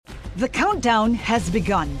The countdown has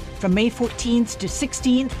begun. From May 14th to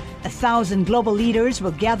 16th, 1,000 global leaders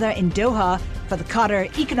will gather in Doha for the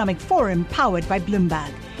Qatar Economic Forum powered by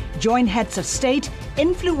Bloomberg. Join heads of state,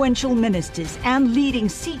 influential ministers, and leading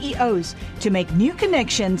CEOs to make new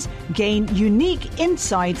connections, gain unique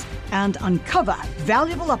insights, and uncover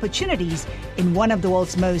valuable opportunities in one of the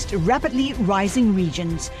world's most rapidly rising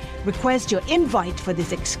regions. Request your invite for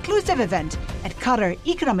this exclusive event at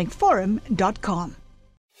QatarEconomicForum.com.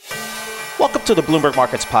 Welcome to the Bloomberg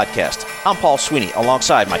Markets Podcast. I'm Paul Sweeney,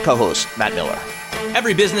 alongside my co-host, Matt Miller.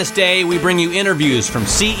 Every business day, we bring you interviews from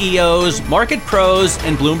CEOs, market pros,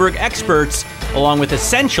 and Bloomberg experts, along with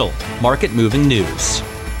essential market-moving news.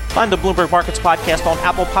 Find the Bloomberg Markets Podcast on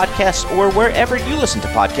Apple Podcasts or wherever you listen to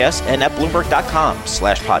podcasts and at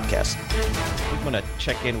Bloomberg.com/podcast. We want to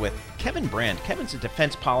check in with Kevin Brand. Kevin's a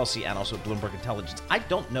defense policy analyst with Bloomberg Intelligence. I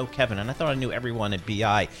don't know Kevin, and I thought I knew everyone at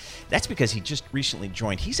BI. That's because he just recently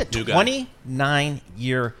joined. He's a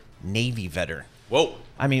 29-year Navy veteran. Whoa.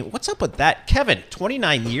 I mean, what's up with that? Kevin,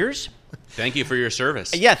 29 years? Thank you for your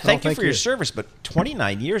service. Yeah, thank you for your service, but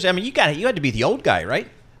 29 years? I mean, you had to be the old guy, right?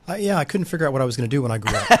 Yeah, I couldn't figure out what I was going to do when I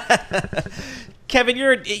grew up.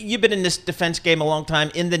 Kevin, you've been in this defense game a long time,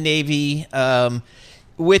 in the Navy,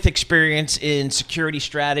 with experience in security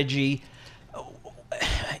strategy.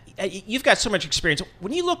 You've got so much experience.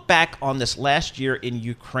 When you look back on this last year in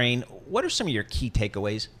Ukraine, what are some of your key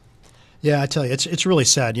takeaways? Yeah, I tell you, it's really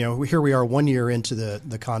sad. You know, here we are 1 year into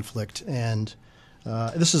the conflict, and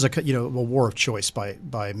this is a war of choice by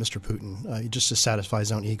Mr. Putin, just to satisfy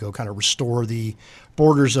his own ego, kind of restore the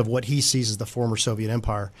borders of what he sees as the former Soviet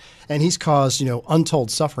empire, and he's caused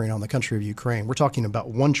untold suffering on the country of Ukraine. We're talking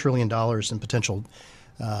about $1 trillion in potential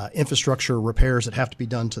infrastructure repairs that have to be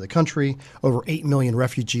done to the country, over 8 million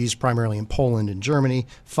refugees, primarily in Poland and Germany,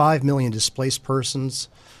 5 million displaced persons,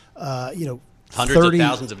 Hundreds of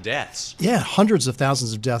thousands of deaths. Yeah, hundreds of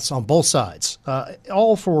thousands of deaths on both sides,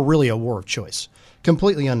 all for really a war of choice.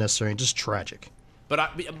 Completely unnecessary and just tragic.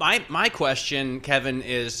 But my question, Kevin,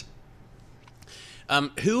 is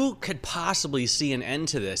who could possibly see an end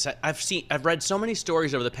to this? I've read so many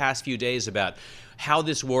stories over the past few days about how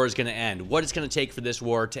this war is going to end, what it's going to take for this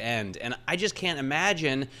war to end, and I just can't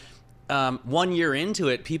imagine 1 year into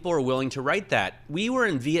it, people are willing to write that. We were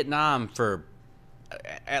in Vietnam for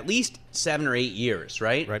at least 7 or 8 years,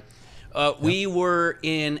 right? Right. We were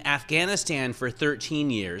in Afghanistan for 13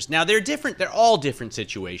 years. Now, they're different. They're all different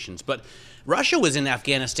situations. But Russia was in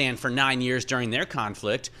Afghanistan for 9 years during their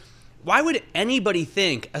conflict. Why would anybody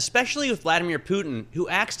think, especially with Vladimir Putin, who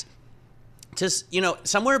acts to,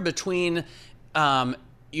 somewhere between, a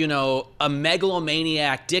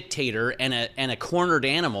megalomaniac dictator and a cornered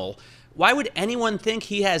animal, why would anyone think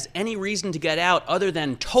he has any reason to get out other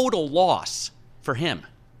than total loss for him?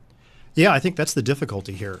 Yeah, I think that's the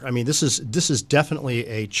difficulty here. I mean, this is definitely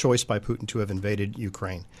a choice by Putin to have invaded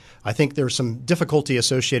Ukraine. I think there's some difficulty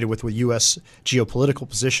associated with the U.S. geopolitical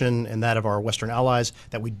position and that of our Western allies,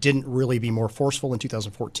 that we didn't really be more forceful in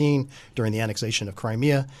 2014 during the annexation of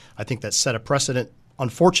Crimea. I think that set a precedent.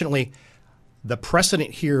 Unfortunately, the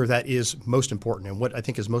precedent here that is most important, and what I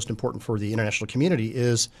think is most important for the international community,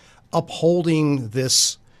 is upholding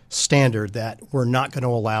this standard that we're not going to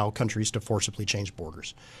allow countries to forcibly change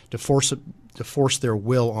borders, to force their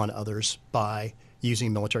will on others by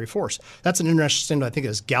using military force. That's an international standard I think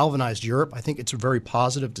has galvanized Europe. I think it's very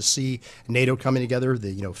positive to see NATO coming together,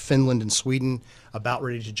 Finland and Sweden about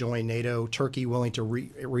ready to join NATO, Turkey willing to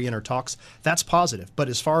re-enter talks. That's positive. But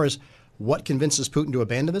as far as what convinces Putin to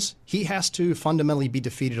abandon this, he has to fundamentally be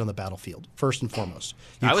defeated on the battlefield, first and foremost.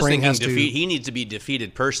 I was thinking he needs to be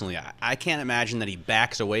defeated personally. I can't imagine that he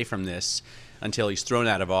backs away from this until he's thrown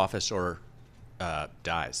out of office or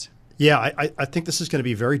dies. Yeah, I think this is going to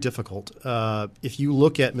be very difficult. If you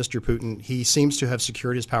look at Mr. Putin, he seems to have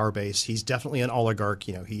secured his power base. He's definitely an oligarch.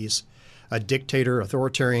 He's a dictator,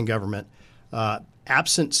 authoritarian government.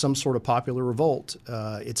 Absent some sort of popular revolt,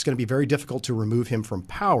 it's going to be very difficult to remove him from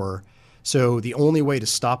power. So the only way to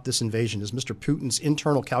stop this invasion is Mr. Putin's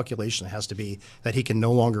internal calculation has to be that he can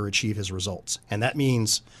no longer achieve his results. And that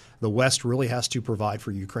means the West really has to provide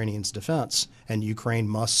for Ukrainians' defense, and Ukraine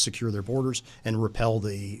must secure their borders and repel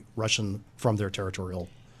the Russian from their territorial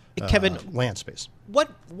Kevin, land space.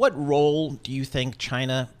 What role do you think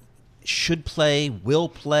China should play, will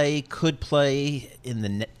play, could play in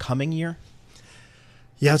the coming year?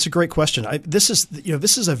 Yeah, it's a great question. This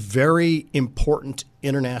is a very important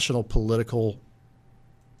international political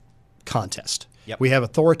contest. Yep. We have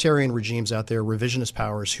authoritarian regimes out there, revisionist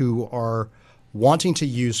powers, who are wanting to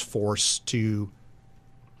use force to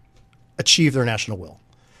achieve their national will.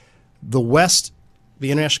 The West,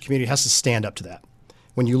 the international community, has to stand up to that.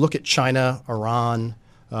 when you look at China, Iran,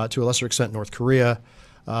 to a lesser extent North Korea,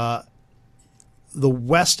 the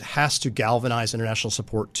West has to galvanize international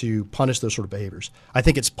support to punish those sort of behaviors. I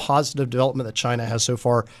think it's positive development that China has so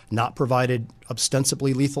far not provided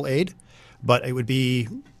ostensibly lethal aid, but it would be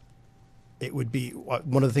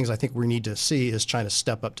one of the things I think we need to see is China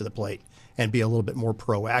step up to the plate and be a little bit more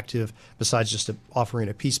proactive besides just offering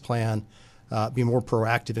a peace plan, be more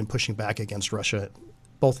proactive in pushing back against Russia,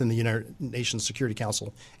 both in the United Nations Security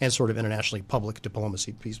Council and sort of internationally public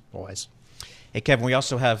diplomacy peace-wise. Hey, Kevin, we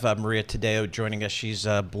also have Maria Tadeo joining us. She's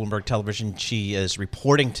Bloomberg Television. She is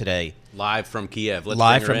reporting today. Live from Kiev.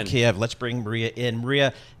 Let's bring Maria in.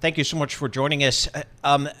 Maria, thank you so much for joining us.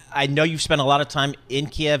 I know you've spent a lot of time in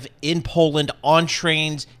Kiev, in Poland, on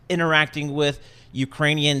trains, interacting with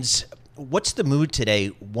Ukrainians. What's the mood today,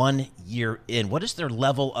 1 year in? What is their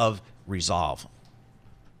level of resolve?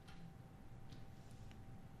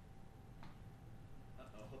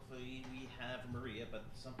 Hopefully we have Maria, but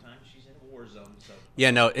sometimes she's in a war zone. So.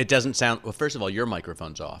 Yeah, no, it doesn't sound. Well, first of all, your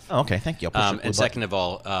microphone's off. Oh, okay, thank you. And second of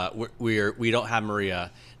all, we don't have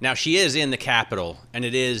Maria now. She is in the capital, and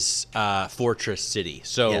it is Fortress City.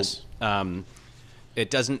 So yes. It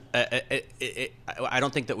doesn't. I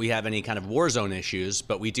don't think that we have any kind of war zone issues,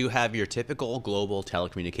 but we do have your typical global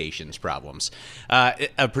telecommunications problems.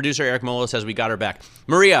 Producer Eric Mola says we got her back.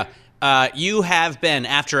 Maria, you have been,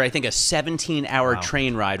 after I think a 17-hour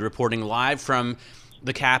train ride, reporting live from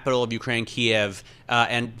the capital of Ukraine, Kiev.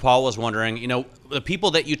 And Paul was wondering, the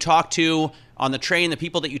people that you talk to on the train, the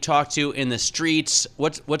people that you talk to in the streets,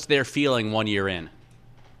 what's their feeling 1 year in?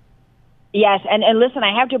 Yes, and listen,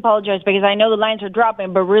 I have to apologize because I know the lines are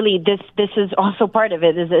dropping, but really this is also part of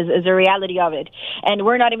it, is a reality of it. And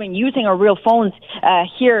we're not even using our real phones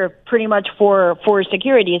here pretty much for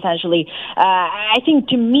security, essentially. I think,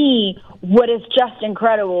 to me, what is just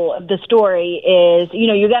incredible of the story is,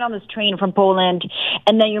 you get on this train from Poland,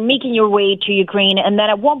 and then you're making your way to Ukraine, and then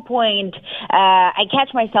at one point, I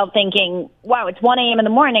catch myself thinking, wow, it's 1 a.m. in the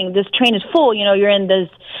morning, this train is full, you're in this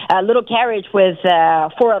little carriage with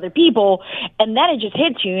 4 other people, and then it just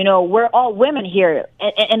hits you, we're all women here.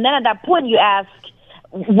 And then at that point you ask,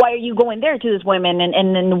 why are you going there to this women,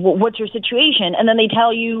 and what's your situation? And then they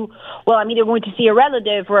tell you, well, I'm either going to see a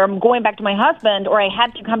relative, or I'm going back to my husband, or I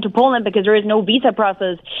had to come to Poland because there is no visa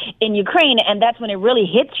process in Ukraine. And that's when it really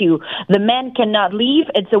hits you. The men cannot leave.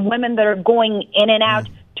 It's the women that are going in and out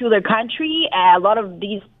to their country. A lot of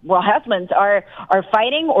these husbands are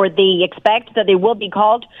fighting, or they expect that they will be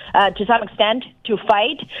called to some extent to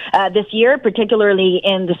fight this year, particularly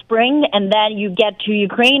in the spring. And then you get to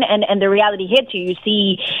Ukraine, and the reality hits you. You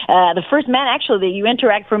see the first men, actually, that you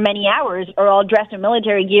interact for many hours are all dressed in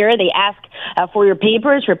military gear. They ask for your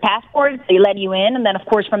papers, your passports. They let you in. And then, of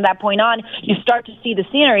course, from that point on, you start to see the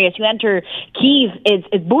scenery. As you enter Kyiv, it's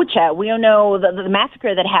Bucha. We don't know the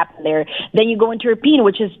massacre that happened there. Then you go into Irpin,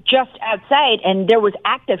 which is just outside, and there was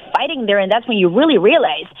active fighting there, and that's when you really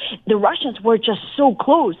realize the Russians were just so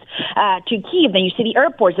close to Kyiv. Then you see the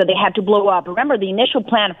airports that they had to blow up. Remember, the initial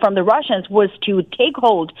plan from the Russians was to take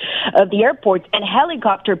hold of the airports and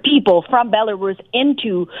helicopter people from Belarus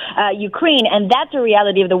into Ukraine, and that's the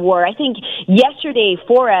reality of the war. I think yesterday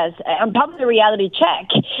for us, on top of the reality check,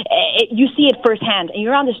 you see it firsthand, and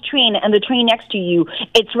you're on this train, and the train next to you,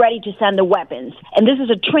 it's ready to send the weapons. And this is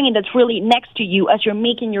a train that's really next to you as you're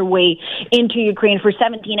making your way into Ukraine for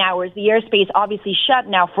 17 hours. The airspace obviously shut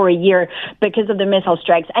now for a year because of the missile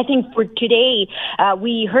strikes. I think for today,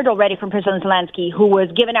 we heard already from President Zelensky, who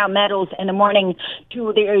was giving out medals in the morning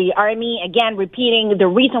to the army, again repeating the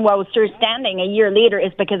reason why we're still standing a year later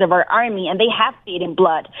is because of our army, and they have paid in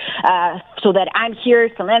blood. So that I'm here,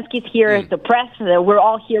 Zelensky's here, the press, we're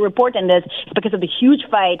all here reporting this. It's because of the huge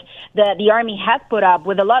fight that the army has put up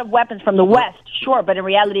with a lot of weapons from the West, sure, but in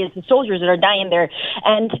reality it's the soldiers that are dying there.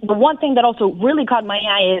 And the one thing that also really caught my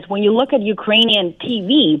eye is when you look at Ukrainian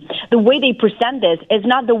TV, the way they present this is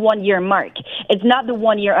not the 1 year mark. It's not the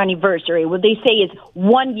 1 year anniversary. What they say is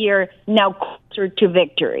 1 year now closer to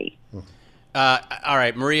victory. All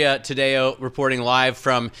right, Maria Tadeo reporting live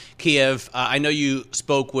from Kiev. I know you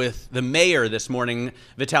spoke with the mayor this morning,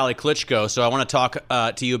 Vitaly Klitschko, so I want to talk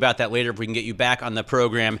to you about that later if we can get you back on the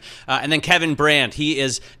program. And then Kevin Brandt, he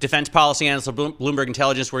is defense policy analyst of Bloomberg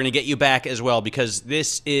Intelligence. We're going to get you back as well because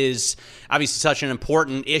this is obviously such an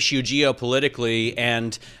important issue geopolitically,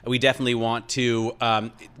 and we definitely want to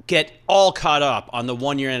get all caught up on the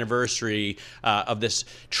 1 year anniversary of this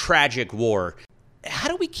tragic war. How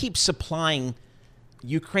do we keep supplying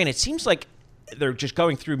Ukraine? It seems like they're just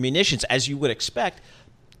going through munitions, as you would expect.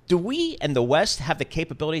 Do we and the West have the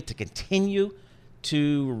capability to continue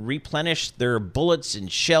to replenish their bullets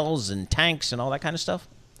and shells and tanks and all that kind of stuff?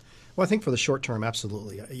 Well, I think for the short term,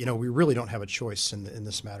 absolutely. We really don't have a choice in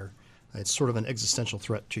this matter. It's sort of an existential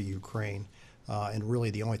threat to Ukraine. And really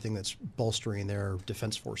the only thing that's bolstering their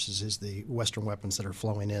defense forces is the Western weapons that are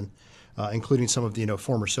flowing in, including some of the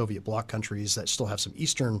former Soviet bloc countries that still have some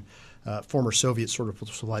Eastern former Soviet sort of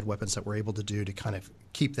supplied weapons that we're able to do to kind of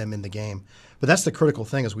keep them in the game. But that's the critical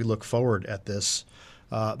thing as we look forward at this.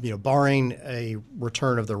 Barring a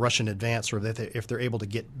return of the Russian advance, or if they're able to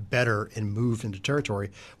get better and move into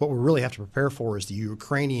territory, what we really have to prepare for is the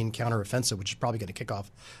Ukrainian counteroffensive, which is probably going to kick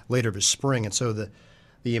off later this spring. And so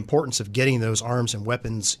the importance of getting those arms and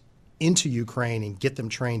weapons into Ukraine and get them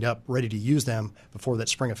trained up, ready to use them before that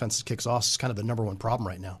spring offensive kicks off is kind of the number one problem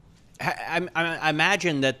right now. I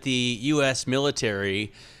imagine that the U.S.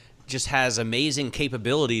 military just has amazing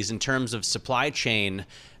capabilities in terms of supply chain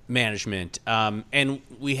management, and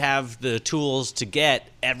we have the tools to get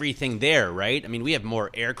everything there, right? I mean, we have more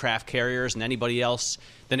aircraft carriers than everybody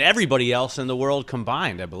else in the world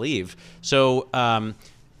combined, I believe. So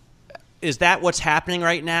is that what's happening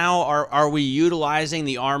right now? Are we utilizing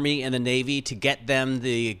the Army and the Navy to get them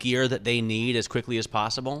the gear that they need as quickly as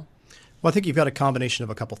possible? Well, I think you've got a combination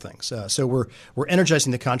of a couple things. So we're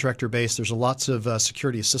energizing the contractor base. There's lots of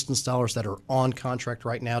security assistance dollars that are on contract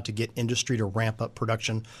right now to get industry to ramp up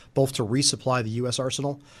production, both to resupply the U.S.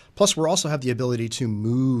 arsenal. Plus, we also have the ability to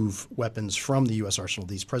move weapons from the U.S. arsenal,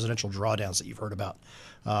 these presidential drawdowns that you've heard about,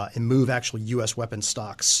 and move actual U.S. weapon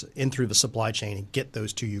stocks in through the supply chain and get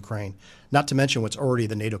those to Ukraine, not to mention what's already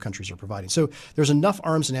the NATO countries are providing. So there's enough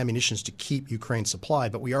arms and ammunition to keep Ukraine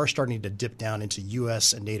supplied, but we are starting to dip down into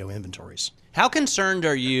U.S. and NATO inventories. How concerned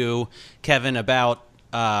are you, Kevin, about,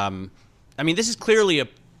 this is clearly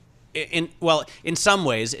in some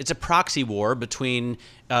ways, it's a proxy war between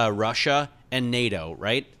Russia and NATO,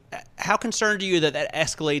 right? How concerned are you that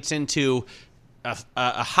escalates into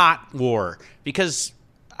a hot war? Because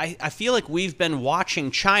I feel like we've been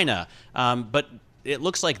watching China, but it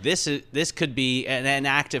looks like this could be an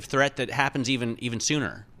active threat that happens even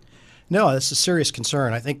sooner. No, it's a serious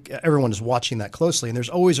concern. I think everyone is watching that closely, and there's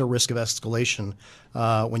always a risk of escalation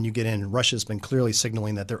when you get in. Russia's been clearly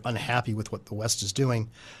signaling that they're unhappy with what the West is doing.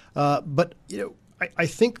 But I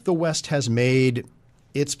think the West has made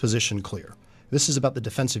its position clear. This is about the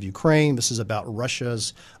defense of Ukraine. This is about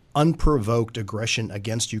Russia's unprovoked aggression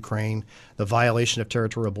against Ukraine, the violation of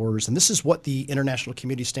territorial borders. And this is what the international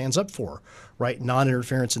community stands up for, right?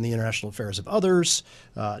 Non-interference in the international affairs of others,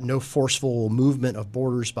 no forceful movement of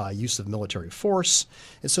borders by use of military force.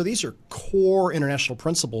 And so these are core international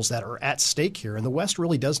principles that are at stake here, and the West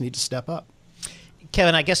really does need to step up.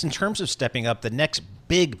 Kevin, I guess in terms of stepping up, the next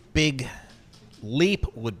big leap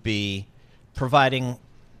would be providing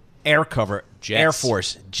air cover, jets. Air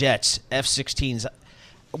Force, jets, F-16s.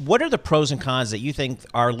 What are the pros and cons that you think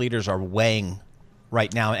our leaders are weighing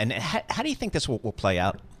right now, and how do you think this will play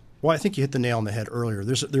out? Well, I think you hit the nail on the head earlier.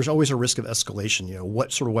 There's always a risk of escalation.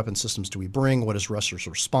 What sort of weapon systems do we bring? What is Russia's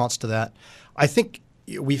response to that? I think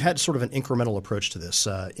we've had sort of an incremental approach to this,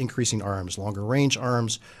 increasing arms, longer range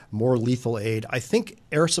arms, more lethal aid. I think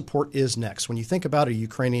air support is next. When you think about a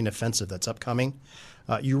Ukrainian offensive that's upcoming,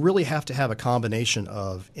 you really have to have a combination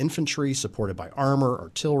of infantry supported by armor,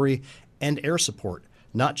 artillery, and air support.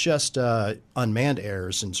 Not just unmanned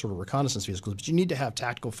airs and sort of reconnaissance vehicles, but you need to have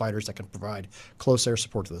tactical fighters that can provide close air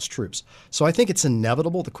support to those troops. So I think it's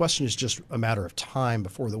inevitable. The question is just a matter of time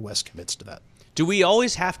before the West commits to that. Do we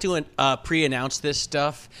always have to pre-announce this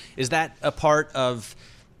stuff? Is that a part of,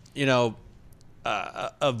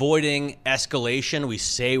 avoiding escalation? We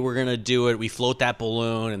say we're going to do it, we float that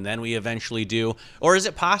balloon, and then we eventually do. Or is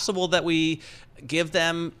it possible that we give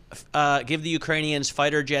the Ukrainians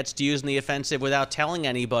fighter jets to use in the offensive without telling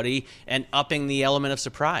anybody and upping the element of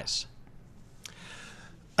surprise?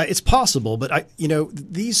 It's possible, but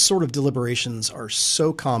these sort of deliberations are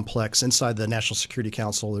so complex inside the National Security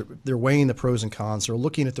Council. They're weighing the pros and cons. They're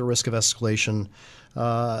looking at the risk of escalation.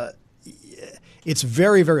 It's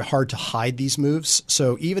very, very hard to hide these moves.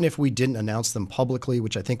 So even if we didn't announce them publicly,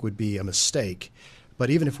 which I think would be a mistake, but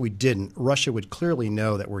even if we didn't, Russia would clearly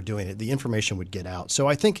know that we're doing it. The information would get out. So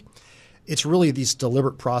I think it's really this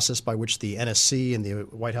deliberate process by which the NSC and the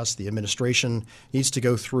White House, the administration, needs to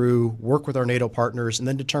go through, work with our NATO partners, and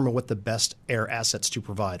then determine what the best air assets to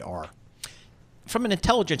provide are. From an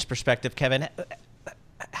intelligence perspective, Kevin,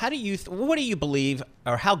 what do you believe,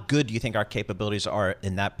 or how good do you think our capabilities are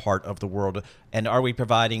in that part of the world? And are we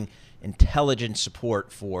providing intelligence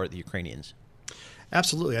support for the Ukrainians?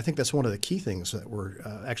 Absolutely. I think that's one of the key things that we're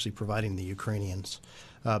actually providing the Ukrainians.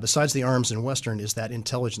 Besides the arms in Western, is that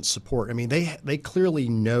intelligence support. I mean, they clearly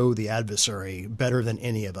know the adversary better than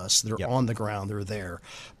any of us. They're on the ground. They're there.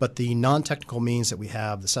 But the non-technical means that we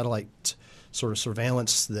have, the satellite sort of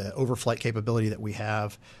surveillance, the overflight capability that we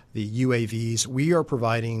have, the UAVs, we are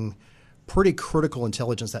providing pretty critical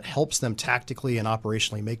intelligence that helps them tactically and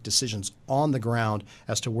operationally make decisions on the ground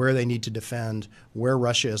as to where they need to defend, where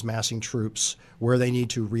Russia is massing troops, where they need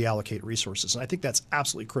to reallocate resources. And I think that's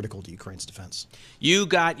absolutely critical to Ukraine's defense. You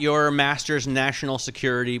got your master's in national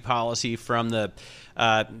security policy from the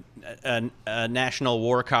National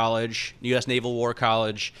War College, U.S. Naval War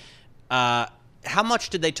College. How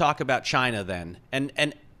much did they talk about China then?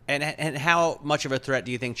 And how much of a threat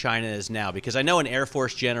do you think China is now? Because I know an Air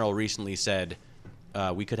Force general recently said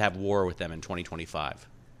we could have war with them in 2025.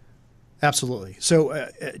 Absolutely. So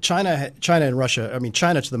China and Russia, I mean,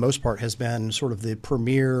 China to the most part has been sort of the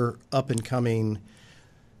premier up-and-coming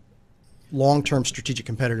long-term strategic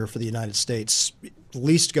competitor for the United States, at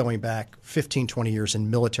least going back 15, 20 years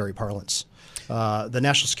in military parlance. The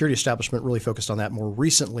national security establishment really focused on that more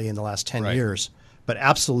recently in the last 10 years. But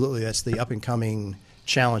absolutely, that's the up-and-coming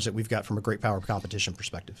challenge that we've got from a great power competition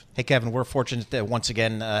perspective. Hey, Kevin, we're fortunate to once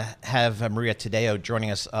again have Maria Tadeo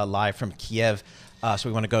joining us live from Kiev. So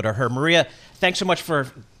we want to go to her. Maria, thanks so much for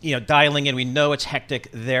dialing in. We know it's hectic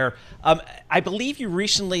there. I believe you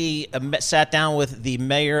recently sat down with the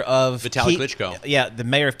mayor of Vitaly Klitschko. Yeah, the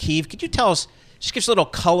mayor of Kyiv. Could you tell us, just give us a little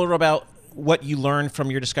color about what you learned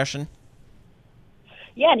from your discussion?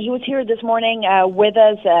 Yeah, and he was here this morning with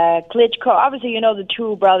us. Klitschko, obviously, the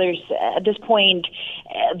two brothers at this point,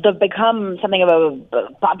 they've become something of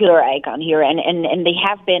a popular icon here, and they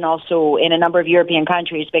have been also in a number of European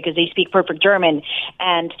countries because they speak perfect German,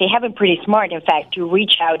 and they have been pretty smart, in fact, to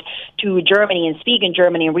reach out to Germany and speak in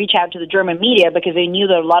Germany and reach out to the German media because they knew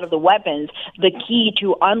that a lot of the weapons, the key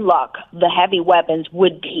to unlock the heavy weapons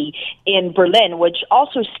would be in Berlin, which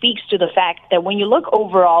also speaks to the fact that when you look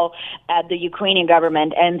overall at the Ukrainian government,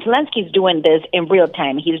 and Zelensky's doing this in real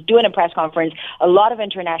time. He's doing a press conference, a lot of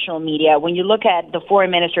international media. When you look at the foreign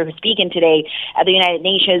minister who's speaking today at the United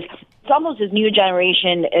Nations, it's almost this new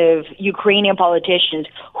generation of Ukrainian politicians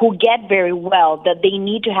who get very well that they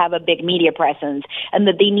need to have a big media presence and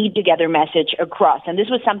that they need to get their message across. And this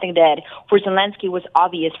was something that for Zelensky was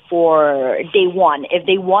obvious for day one. If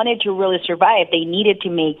they wanted to really survive, they needed to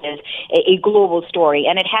make this a global story.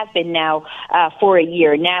 And it has been now for a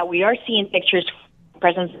year. Now we are seeing pictures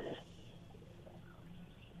presence.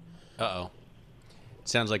 Uh-oh.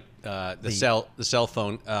 Sounds like the cell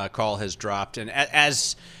phone call has dropped. And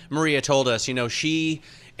as Maria told us, she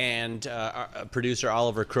and our producer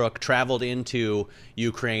Oliver Crook traveled into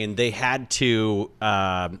Ukraine. They had to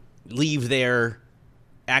leave their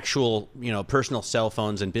actual, personal cell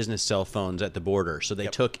phones and business cell phones at the border. So they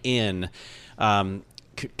took in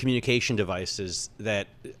communication devices that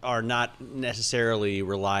are not necessarily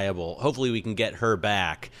reliable. Hopefully we can get her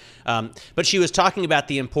back. But she was talking about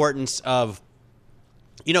the importance of,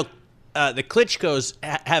 the Klitschkos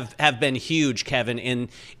have been huge, Kevin,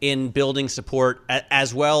 in building support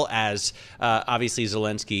as well as obviously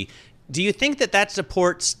Zelensky. Do you think that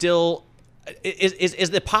support still is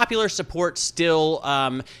the popular support still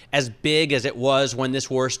as big as it was when this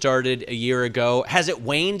war started a year ago? Has it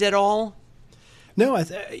waned at all? No,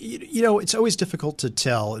 it's always difficult to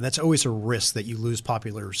tell, and that's always a risk that you lose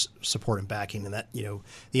popular support and backing, and that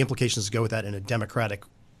the implications that go with that in a democratic,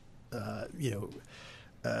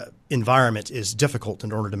 environment is difficult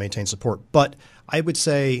in order to maintain support. But I would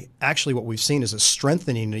say actually what we've seen is a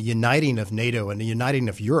strengthening, a uniting of NATO and a uniting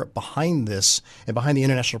of Europe behind this and behind the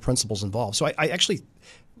international principles involved. So I actually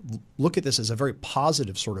look at this as a very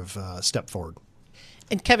positive sort of step forward.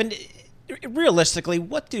 And Kevin, realistically,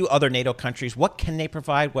 what do other NATO countries, what can they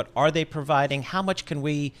provide? What are they providing? How much can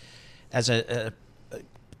we, as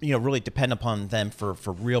really depend upon them for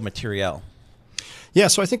real materiel? Yeah,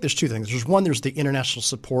 so I think there's two things. There's the international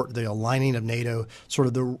support, the aligning of NATO, sort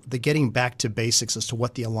of the getting back to basics as to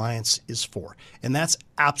what the alliance is for. And that's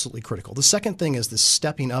absolutely critical. The second thing is the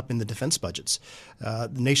stepping up in the defense budgets. The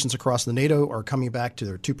nations across the NATO are coming back to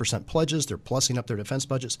their 2% pledges. They're plussing up their defense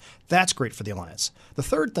budgets. That's great for the alliance. The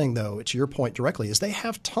third thing, though, to your point directly, is they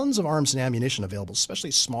have tons of arms and ammunition available,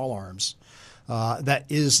 especially small arms, that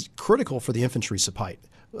is critical for the infantry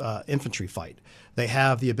fight. They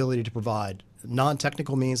have the ability to provide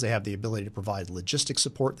non-technical means. They have the ability to provide logistics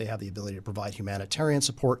support. They have the ability to provide humanitarian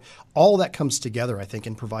support. All that comes together, I think,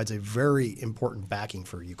 and provides a very important backing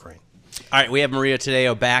for Ukraine. All right, we have Maria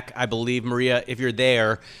Tadeo back, I believe. Maria, if you're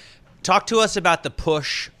there, talk to us about the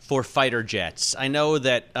push for fighter jets. I know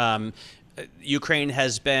that Ukraine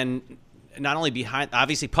has been not only behind,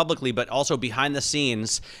 obviously publicly, but also behind the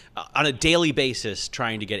scenes on a daily basis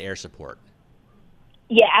trying to get air support.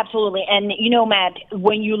 Yeah, absolutely. And, Matt,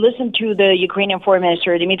 when you listen to the Ukrainian Foreign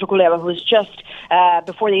Minister, Dmytro Kuleba, who's just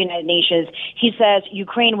before the United Nations, he says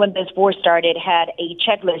Ukraine, when this war started, had a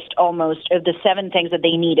checklist almost of the 7 things that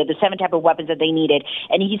they needed, the 7 type of weapons that they needed.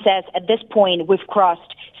 And he says, at this point, we've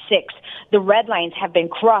crossed 6. The red lines have been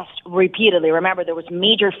crossed repeatedly. Remember, there was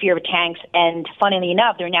major fear of tanks, and funnily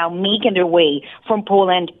enough, they're now making their way from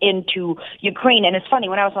Poland into Ukraine. And it's funny,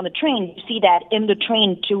 when I was on the train, you see that in the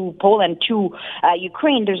train to Poland to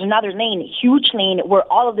Ukraine, there's another lane, huge lane, where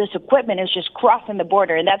all of this equipment is just crossing the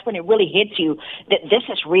border, and that's when it really hits you that this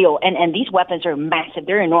is real, and these weapons are massive,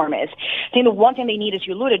 they're enormous. I think the one thing they need, as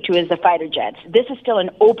you alluded to, is the fighter jets. This is still an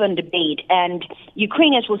open debate, and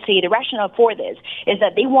Ukrainians will say the rationale for this is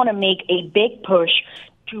that they want to make a big push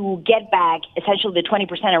to get back essentially the 20%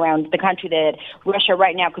 around the country that Russia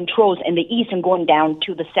right now controls in the east and going down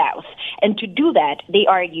to the south. And to do that, they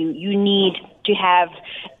argue you need to have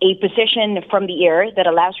a position from the air that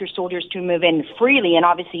allows your soldiers to move in freely and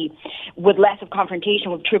obviously with less of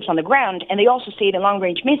confrontation with troops on the ground. And they also say the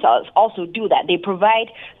long-range missiles also do that. They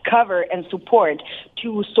provide cover and support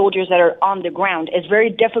to soldiers that are on the ground. It's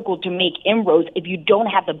very difficult to make inroads if you don't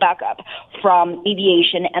have the backup from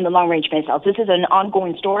aviation and the long-range missiles. This is an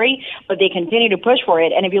ongoing story, but they continue to push for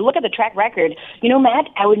it. And if you look at the track record, Matt,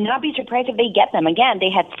 I would not be surprised if they get them. Again,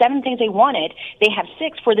 they had 7 things they wanted. They have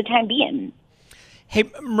 6 for the time being. Hey,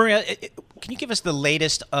 Maria, can you give us the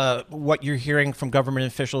latest, what you're hearing from government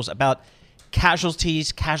officials about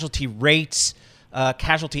casualties, casualty rates,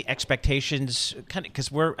 casualty expectations, because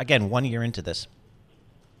we're, again, 1 year into this?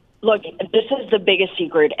 Look, this is the biggest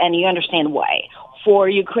secret, and you understand why. For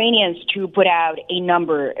Ukrainians to put out a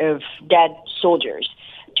number of dead soldiers,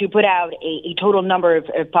 to put out a total number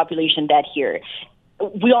of population dead here,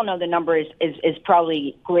 we all know the number is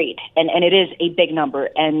probably great, and it is a big number.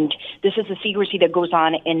 And this is the secrecy that goes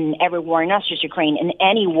on in every war, not just Ukraine. In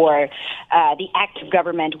any war, the active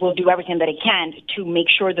government will do everything that it can to make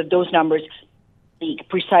sure that those numbers speak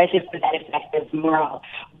precisely for that effective morale.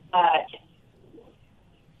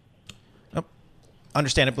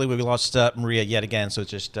 Understandably, we lost Maria yet again, so it's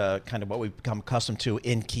just kind of what we've become accustomed to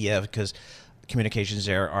in Kiev because communications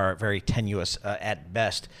there are very tenuous at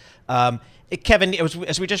best. Kevin,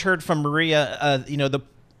 as we just heard from Maria,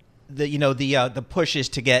 the push is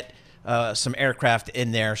to get some aircraft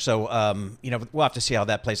in there. So, we'll have to see how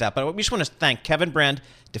that plays out. But we just want to thank Kevin Brand,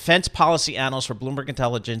 defense policy analyst for Bloomberg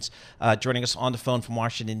Intelligence, joining us on the phone from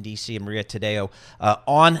Washington, D.C., and Maria Tadeo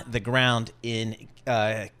on the ground in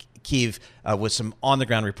Kyiv with some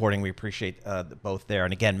on-the-ground reporting. We appreciate both there.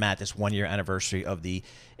 And again, Matt, this 1 year anniversary of the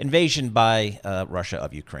invasion by Russia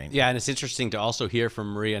of Ukraine. Yeah, and it's interesting to also hear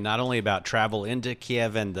from Maria not only about travel into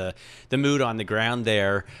Kiev and the mood on the ground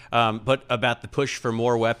there, but about the push for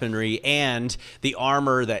more weaponry and the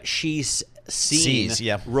armor that she's seen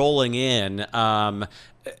rolling in.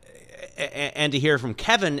 And to hear from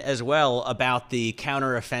Kevin as well about the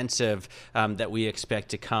counteroffensive that we expect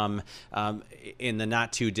to come in the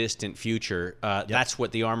not too distant future. That's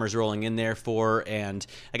what the armor's rolling in there for. And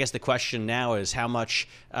I guess the question now is how much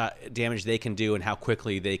damage they can do and how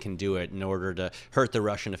quickly they can do it in order to hurt the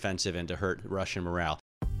Russian offensive and to hurt Russian morale.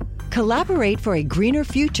 Collaborate for a greener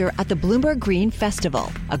future at the Bloomberg Green Festival,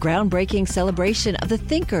 a groundbreaking celebration of the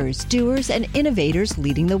thinkers, doers, and innovators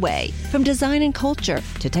leading the way. From design and culture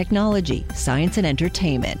to technology, science, and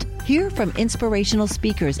entertainment. Hear from inspirational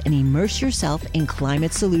speakers and immerse yourself in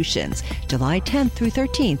climate solutions. July 10th through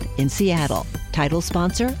 13th in Seattle. Title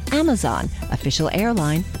sponsor, Amazon. Official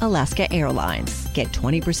airline, Alaska Airlines. Get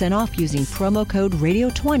 20% off using promo code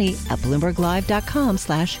radio20 at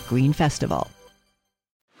bloomberglive.com/greenfestival.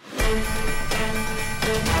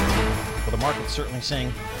 The market's certainly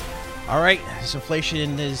saying, all right, this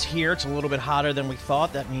inflation is here. It's a little bit hotter than we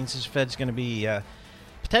thought. That means this Fed's going to be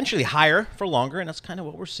potentially higher for longer, and that's kind of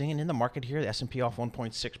what we're seeing in the market here. The S&P off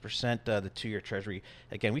 1.6%. The 2-year Treasury,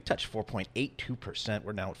 again, we touched 4.82%.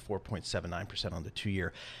 We're now at 4.79% on the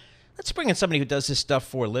 2-year. Let's bring in somebody who does this stuff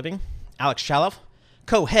for a living. Alex Shaloff,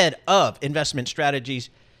 co-head of investment strategies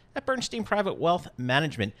at Bernstein Private Wealth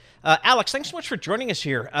Management. Alex, thanks so much for joining us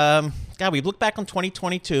here. God, we look back on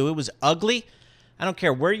 2022. It was ugly. I don't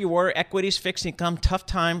care where you were, equities, fixed income, tough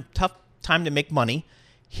time to make money.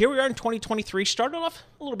 Here we are in 2023. Started off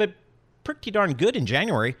a little bit pretty darn good in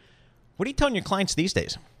January. What are you telling your clients these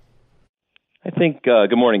days? I think,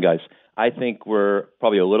 good morning, guys. I think we're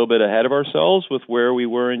probably a little bit ahead of ourselves with where we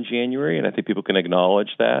were in January, and I think people can acknowledge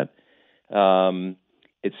that.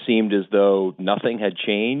 it seemed as though nothing had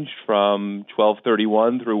changed from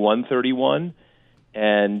 12/31 through 1/31.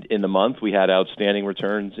 And in the month, we had outstanding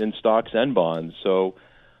returns in stocks and bonds. So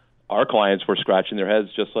our clients were scratching their heads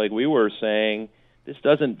just like we were, saying, this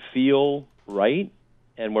doesn't feel right,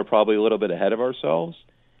 and we're probably a little bit ahead of ourselves.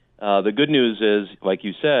 The good news is, like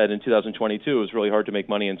you said, in 2022, it was really hard to make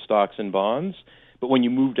money in stocks and bonds. But when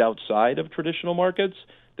you moved outside of traditional markets,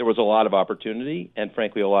 there was a lot of opportunity and,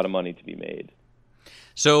 frankly, a lot of money to be made.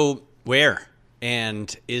 So where?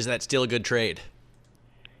 And is that still a good trade?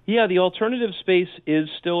 Yeah, the alternative space is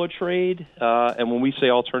still a trade. And when we say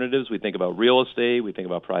alternatives, we think about real estate, we think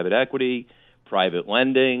about private equity, private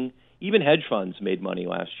lending. Even hedge funds made money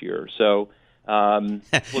last year. So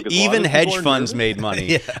look, even hedge funds made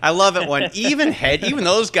money. Yeah. I love it when even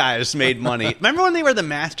those guys made money. Remember when they were the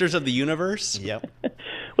masters of the universe? Yep.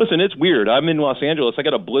 Listen, it's weird. I'm in Los Angeles. I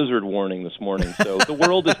got a blizzard warning this morning. So the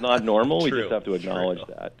world is not normal. We just have to acknowledge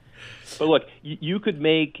that. But look, you could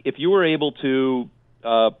make, if you were able to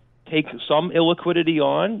take some illiquidity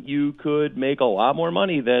on, you could make a lot more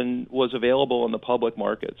money than was available in the public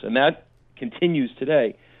markets. And that continues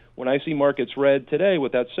today. When I see markets red today,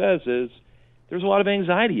 what that says is there's a lot of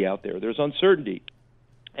anxiety out there. There's uncertainty.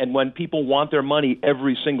 And when people want their money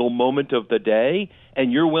every single moment of the day,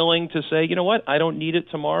 and you're willing to say, you know what, I don't need it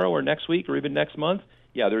tomorrow or next week or even next month,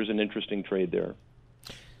 yeah, there's an interesting trade there.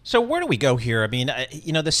 So where do we go here? I mean, the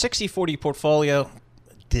 60-40 portfolio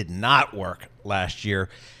did not work last year.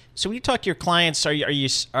 So when you talk to your clients, are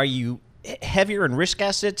you heavier in risk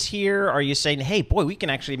assets here? Are you saying, hey, boy, we can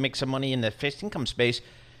actually make some money in the fixed income space?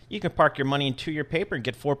 You can park your money in 2-year paper and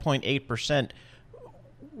get 4.8%.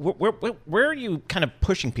 Where are you kind of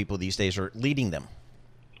pushing people these days or leading them?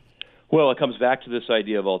 Well, it comes back to this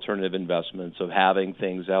idea of alternative investments, of having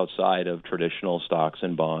things outside of traditional stocks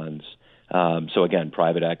and bonds. So again,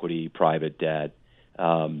 private equity, private debt,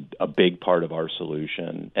 a big part of our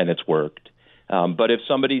solution, and it's worked. But if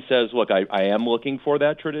somebody says, look, I am looking for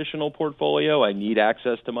that traditional portfolio, I need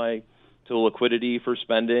access to liquidity for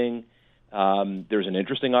spending, there's an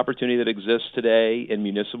interesting opportunity that exists today in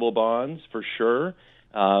municipal bonds for sure.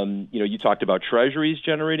 You talked about treasuries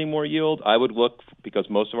generating more yield. I would look, because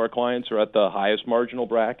most of our clients are at the highest marginal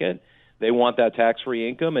bracket. They want that tax-free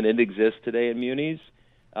income, and it exists today in munis.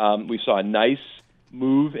 We saw a nice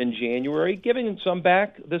move in January, giving some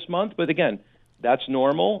back this month. But again, that's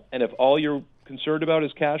normal. And if all you're concerned about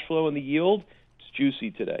is cash flow and the yield, it's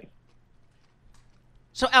juicy today.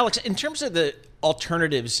 So, Alex, in terms of the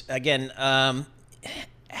alternatives, again, how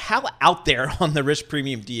out there on the risk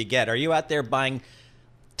premium do you get? Are you out there buying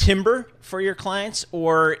timber for your clients,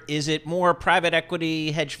 or is it more private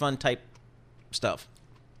equity, hedge fund type stuff?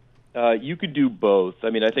 You could do both.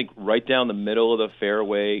 I mean, I think right down the middle of the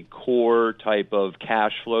fairway, core type of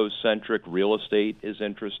cash flow centric real estate is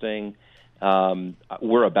interesting.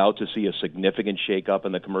 We're about to see a significant shakeup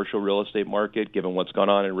in the commercial real estate market, given what's gone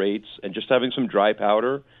on in rates, and just having some dry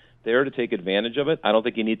powder there to take advantage of it. I don't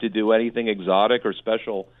think you need to do anything exotic or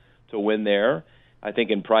special to win there. I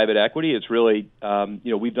think in private equity, it's really,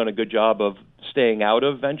 we've done a good job of staying out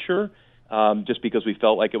of venture just because we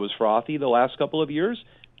felt like it was frothy the last couple of years.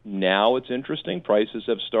 Now it's interesting. Prices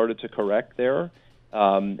have started to correct there.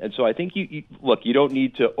 And so I think, you don't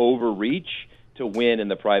need to overreach to win in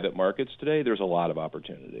the private markets today. There's a lot of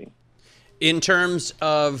opportunity. In terms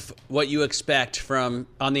of what you expect on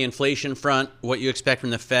the inflation front, what you expect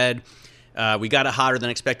from the Fed, we got a hotter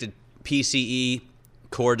than expected PCE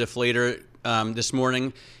core deflator this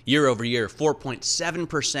morning, year over year,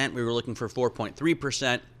 4.7%. We were looking for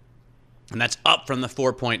 4.3%, and that's up from the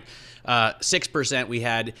 4.6% we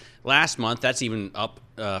had last month. That's even up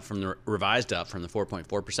from the revised up from the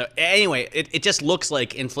 4.4%. Anyway, it just looks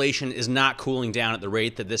like inflation is not cooling down at the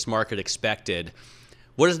rate that this market expected.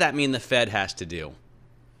 What does that mean the Fed has to do?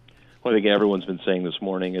 Well, I think everyone's been saying this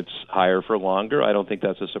morning it's higher for longer. I don't think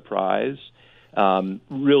that's a surprise.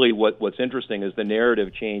 Really, what's interesting is the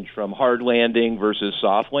narrative changed from hard landing versus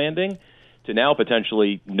soft landing to now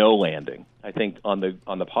potentially no landing. I think on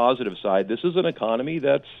the positive side, this is an economy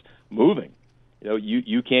that's moving.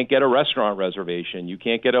 You can't get a restaurant reservation, you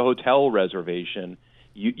can't get a hotel reservation,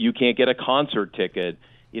 you can't get a concert ticket.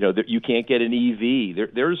 You can't get an EV.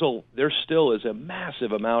 There still is a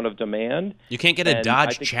massive amount of demand. You can't get a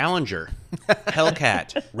Dodge Challenger,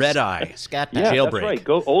 Hellcat, Red Eye, Jailbreak. That's right.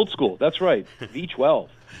 Go old school. That's right. V12.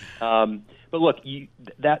 But look,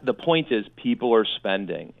 the point is people are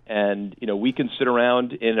spending, and we can sit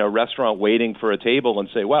around in a restaurant waiting for a table and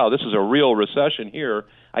say, "Wow, this is a real recession here.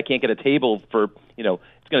 I can't get a table for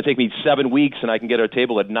it's going to take me 7 weeks, and I can get a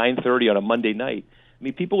table at 9:30 on a Monday night." I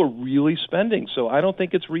mean, people are really spending. So I don't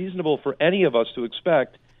think it's reasonable for any of us to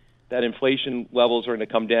expect that inflation levels are going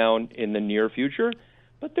to come down in the near future,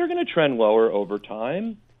 but they're going to trend lower over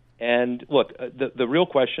time. And look, the real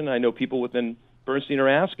question, I know people within Bernstein are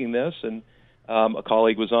asking this, and a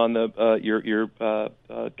colleague was on your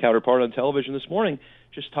counterpart on television this morning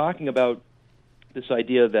just talking about this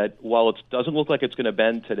idea that while it doesn't look like it's going to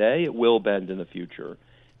bend today, it will bend in the future.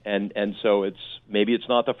 And so maybe it's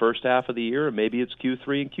not the first half of the year, maybe it's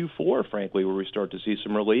Q3 and Q4, frankly, where we start to see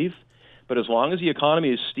some relief. But as long as the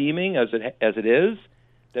economy is steaming as it is,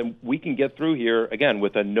 then we can get through here again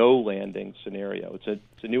with a no landing scenario.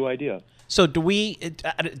 It's a new idea. So do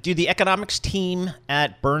the economics team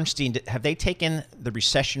at Bernstein, have they taken the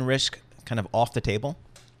recession risk kind of off the table?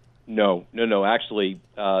 No. Actually,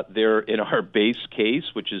 they're in our base case,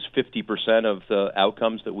 which is 50% of the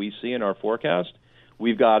outcomes that we see in our forecast.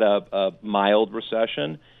 We've got a mild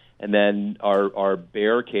recession, and then our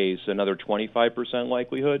bear case, another 25%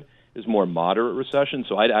 likelihood, is more moderate recession.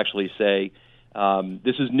 So I'd actually say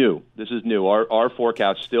this is new. Our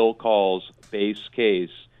forecast still calls base case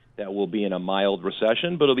that we'll be in a mild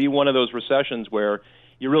recession, but it'll be one of those recessions where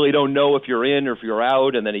you really don't know if you're in or if you're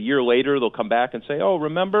out, and then a year later they'll come back and say, oh,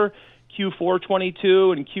 remember Q4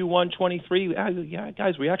 22 and Q1 23? Yeah,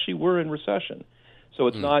 guys, we actually were in recession. So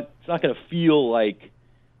it's not going to feel like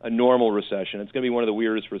a normal recession. It's going to be one of the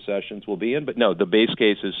weirdest recessions we'll be in. But no, the base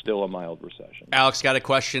case is still a mild recession. Alex, got a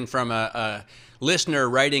question from a listener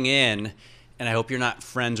writing in, and I hope you're not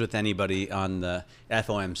friends with anybody on the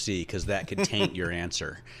FOMC because that could taint your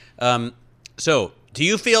answer. So do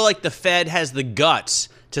you feel like the Fed has the guts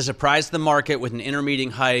to surprise the market with an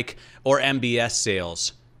intermediate hike or MBS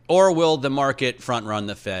sales? Or will the market front-run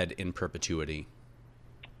the Fed in perpetuity?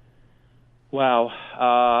 Wow.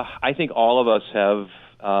 I think all of us have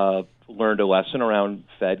learned a lesson around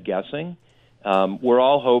Fed guessing. We're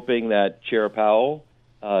all hoping that Chair Powell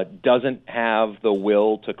doesn't have the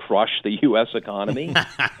will to crush the U.S. economy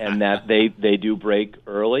and that they do break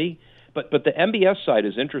early. But the MBS side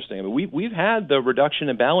is interesting. I mean, we've had the reduction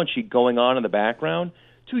in balance sheet going on in the background.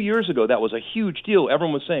 2 years ago, that was a huge deal.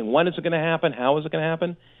 Everyone was saying, when is it going to happen? How is it going to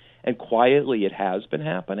happen? And quietly, it has been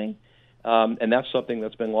happening. And that's something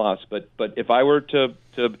that's been lost. But if I were to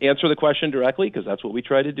answer the question directly, because that's what we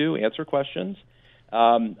try to do, answer questions,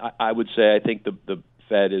 I would say I think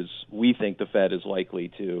we think the Fed is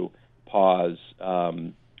likely to pause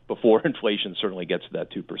before inflation certainly gets to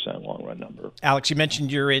that 2% long-run number. Alex, you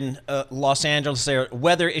mentioned you're in Los Angeles there.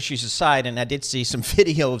 Weather issues aside, and I did see some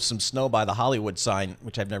video of some snow by the Hollywood sign,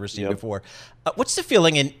 which I've never seen before. What's the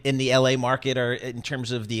feeling in the L.A. market, or in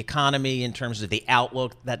terms of the economy, in terms of the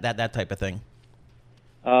outlook, that type of thing?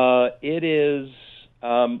 It is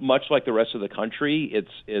much like the rest of the country.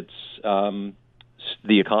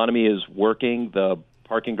 The economy is working. The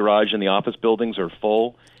parking garage and the office buildings are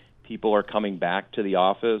full. People are coming back to the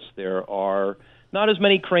office. There are not as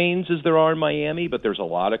many cranes as there are in Miami, but there's a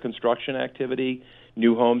lot of construction activity.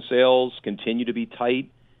 New home sales continue to be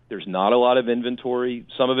tight. There's not a lot of inventory.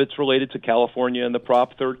 Some of it's related to California and the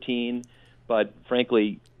Prop 13, but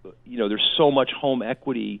frankly, there's so much home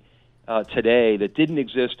equity today that didn't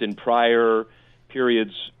exist in prior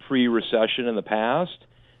periods pre-recession in the past,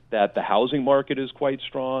 that the housing market is quite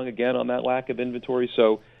strong, again, on that lack of inventory.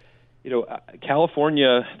 So,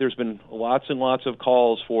 California, there's been lots and lots of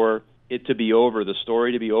calls for it to be over, the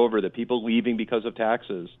story to be over, the people leaving because of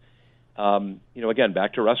taxes. Again,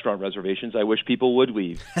 back to restaurant reservations, I wish people would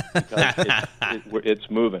leave because it's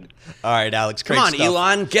moving. All right, Alex, great Come on, stuff.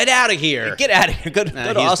 Elon, get out of here. Get out of here. Go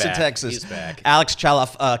to Austin, back. Texas. He's back. Alex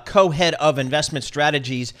Chaloff, co-head of investment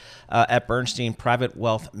strategies at Bernstein Private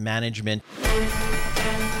Wealth Management.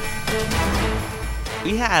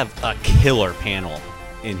 We have a killer panel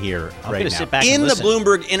in here right now. Sit back in and the listen.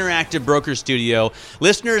 Bloomberg Interactive Broker Studio,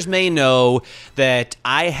 listeners may know that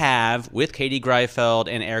I have, with Katie Greifeld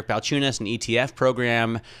and Eric Balchunas, an ETF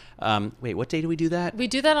program. Wait, what day do we do that? We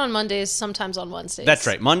do that on Mondays, sometimes on Wednesdays. That's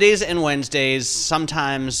right. Mondays and Wednesdays,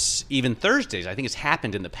 sometimes even Thursdays. I think it's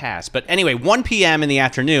happened in the past. But anyway, 1 p.m. in the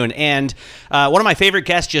afternoon. And one of my favorite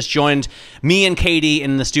guests just joined me and Katie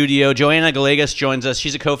in the studio. Joanna Gallegos joins us.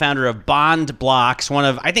 She's a co-founder of Bond Blocks, one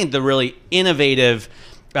of, I think, the really innovative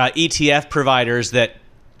ETF providers that,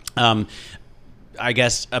 I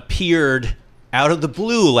guess, appeared out of the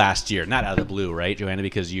blue last year. Not out of the blue, right, Joanna,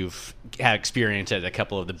 because you've had experience at a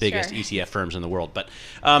couple of the biggest Sure. ETF firms in the world. But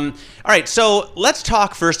all right, so let's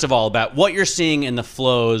talk first of all about what you're seeing in the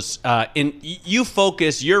flows. You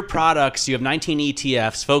focus your products, you have 19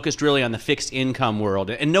 ETFs focused really on the fixed income world,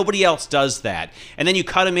 and nobody else does that. And then you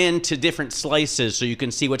cut them into different slices so you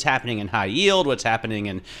can see what's happening in high yield, what's happening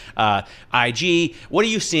in IG. What are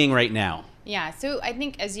you seeing right now? Yeah, so I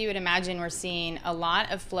think, as you would imagine, we're seeing a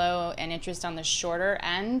lot of flow and interest on the shorter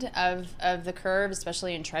end of the curve,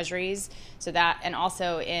 especially in treasuries. So that, and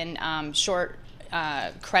also in short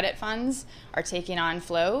credit funds are taking on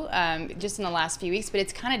flow just in the last few weeks. But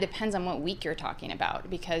it kind of depends on what week you're talking about,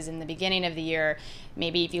 because in the beginning of the year,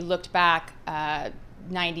 maybe if you looked back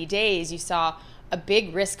 90 days, you saw a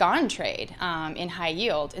big risk-on trade in high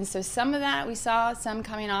yield. And so some of that, we saw some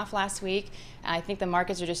coming off last week. I think the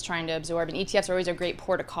markets are just trying to absorb, and ETFs are always a great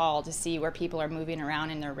port of call to see where people are moving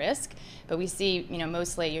around in their risk. But we see,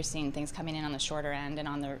 mostly you're seeing things coming in on the shorter end and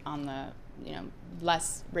on the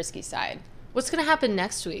less risky side. What's going to happen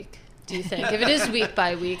next week, do you think, if it is week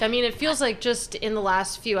by week? I mean, it feels like just in the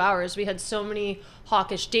last few hours, we had so many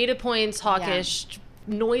hawkish data points, hawkish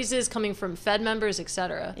noises coming from Fed members, et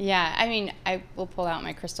cetera. Yeah, I mean, I will pull out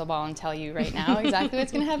my crystal ball and tell you right now exactly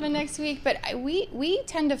what's going to happen next week. But we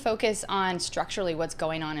tend to focus on structurally what's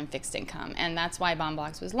going on in fixed income. And that's why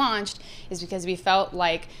BondBlocks was launched, is because we felt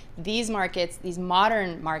like these markets, these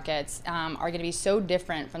modern markets, are going to be so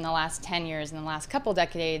different from the last 10 years and the last couple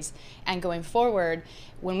decades. And going forward,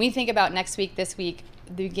 when we think about next week, this week,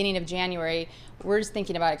 the beginning of January, we're just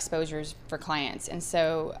thinking about exposures for clients. And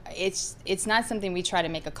so it's not something we try to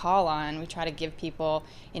make a call on. We try to give people,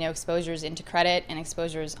 exposures into credit and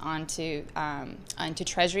exposures onto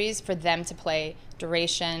treasuries for them to play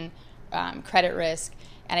duration, credit risk.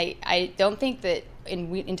 And I don't think that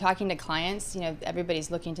in talking to clients,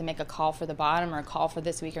 everybody's looking to make a call for the bottom or a call for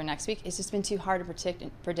this week or next week. It's just been too hard to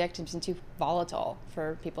predict. It's been too volatile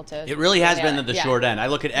for people to. It really has been at the yeah. short end. I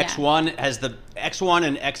look at X1 as the X1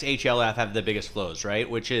 and XHLF have the biggest flows, right?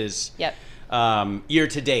 Which is year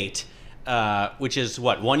to date. Which is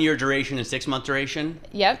what, 1 year duration and 6 month duration?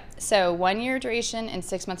 Yep. So 1 year duration and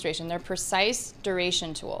 6 month duration. They're precise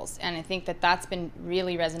duration tools, and I think that that's been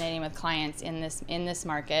really resonating with clients in this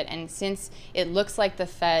market. And since it looks like the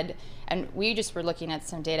Fed, and we just were looking at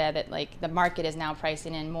some data that like the market is now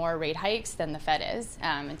pricing in more rate hikes than the Fed is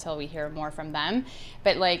until we hear more from them.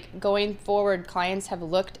 But like going forward, clients have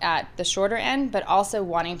looked at the shorter end, but also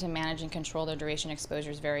wanting to manage and control their duration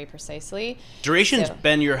exposures very precisely. Duration's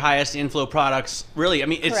been your highest inflow products, really. I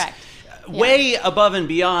mean, it's correct. Way above and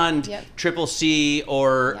beyond triple C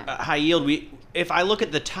or high yield. If I look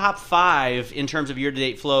at the top 5 in terms of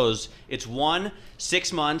year-to-date flows, it's 1,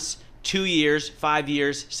 6 months, 2 years, 5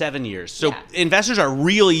 years, 7 years. So investors are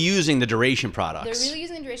really using the duration products. They're really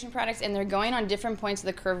using the duration products, and they're going on different points of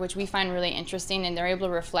the curve, which we find really interesting, and they're able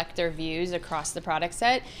to reflect their views across the product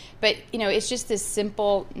set. But, it's just this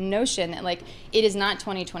simple notion that, like, it is not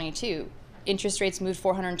 2022. Interest rates moved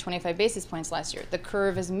 425 basis points last year. The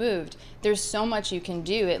curve has moved. There's so much you can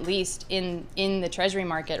do, at least in the treasury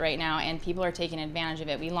market right now, and people are taking advantage of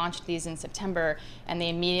it. We launched these in September, and they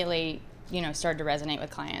immediately started to resonate with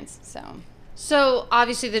clients. So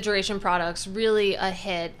obviously the duration products, really a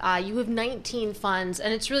hit. You have 19 funds,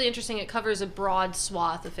 and it's really interesting. It covers a broad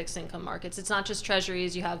swath of fixed income markets. It's not just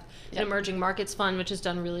treasuries. You have an emerging markets fund, which has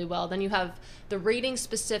done really well. Then you have the rating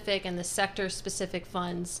specific and the sector specific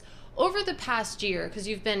funds. Over the past year, because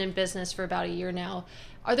you've been in business for about a year now,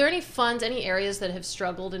 are there any funds, any areas that have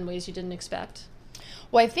struggled in ways you didn't expect?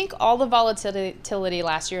 Well, I think all the volatility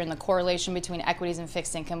last year and the correlation between equities and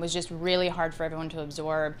fixed income was just really hard for everyone to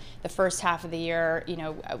absorb. The first half of the year,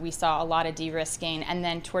 we saw a lot of de-risking, and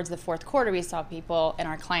then towards the fourth quarter, we saw people and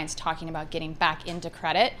our clients talking about getting back into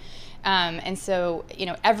credit. And so,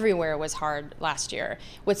 everywhere was hard last year.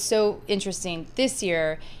 What's so interesting this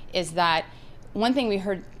year is that one thing we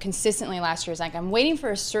heard consistently last year is like, I'm waiting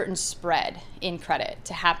for a certain spread in credit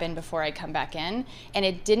to happen before I come back in. And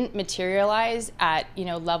it didn't materialize at,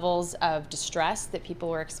 levels of distress that people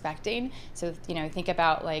were expecting. So, think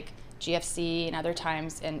about like GFC and other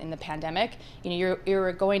times in the pandemic,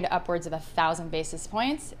 you're going to upwards of 1,000 basis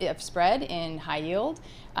points of spread in high yield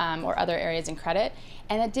or other areas in credit.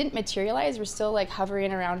 And it didn't materialize. We're still like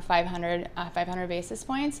hovering around 500 basis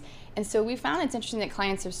points. And so we found it's interesting that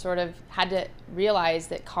clients have sort of had to realize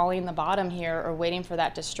that calling the bottom here or waiting for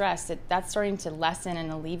that distress, that's starting to lessen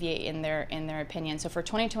and alleviate in their opinion. So for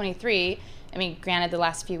 2023, I mean, granted the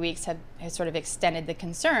last few weeks have sort of extended the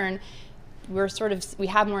concern, we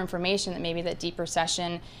have more information that maybe that deep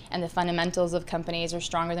recession and the fundamentals of companies are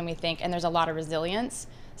stronger than we think, and there's a lot of resilience.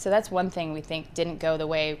 So that's one thing we think didn't go the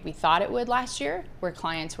way we thought it would last year, where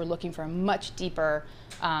clients were looking for much deeper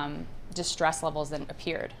distress levels than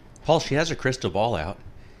appeared. Paul, she has her crystal ball out.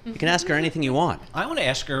 You can ask her anything you want. I want to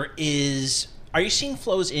ask her are you seeing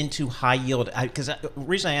flows into high yield? Because the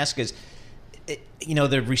reason I ask is,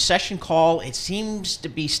 the recession call, it seems to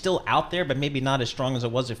be still out there, but maybe not as strong as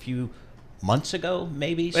it was a few months ago,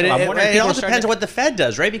 maybe. But it all depends on what the Fed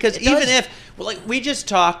does, right? Because we just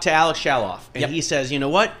talked to Alex Shaloff, and he says, you know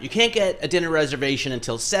what? You can't get a dinner reservation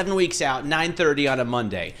until 7 weeks out, 9:30 on a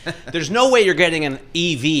Monday. There's no way you're getting an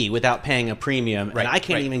EV without paying a premium, and I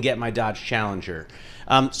can't even get my Dodge Challenger.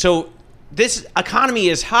 So this economy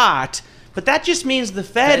is hot, but that just means the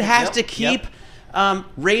Fed has to keep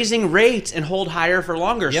raising rates and hold higher for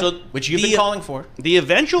longer. So which you've been calling for. The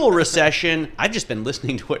eventual recession, I've just been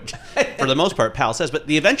listening to what, for the most part, Powell says, but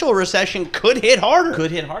the eventual recession could hit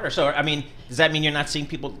harder. So, I mean, does that mean you're not seeing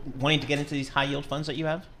people wanting to get into these high yield funds that you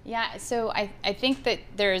have? Yeah, so I think that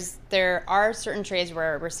there are certain trades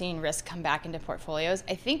where we're seeing risk come back into portfolios.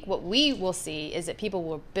 I think what we will see is that people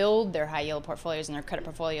will build their high yield portfolios and their credit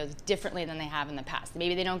portfolios differently than they have in the past.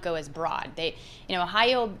 Maybe they don't go as broad. A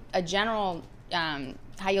general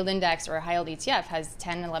high yield index or a high yield ETF has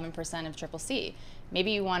 10-11% of CCC.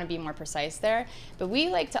 Maybe you want to be more precise there, but we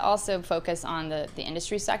like to also focus on the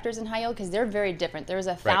industry sectors in high yield because they're very different. There was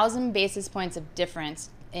 1,000 basis points of difference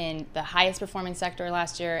in the highest performing sector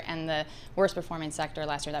last year and the worst performing sector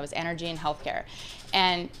last year. That was energy and healthcare.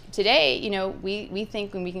 And today, we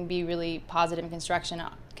think when we can be really positive and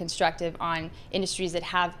constructive on industries that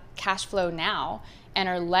have cash flow now and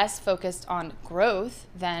are less focused on growth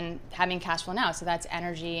than having cash flow now. So that's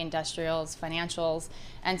energy, industrials, financials.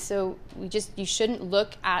 And so you shouldn't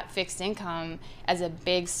look at fixed income as a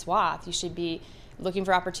big swath. You should be looking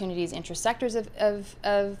for opportunities intra sectors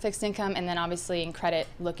of fixed income, and then obviously in credit,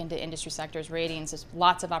 look into industry sectors, ratings. There's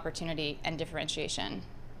lots of opportunity and differentiation.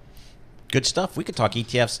 Good stuff. We could talk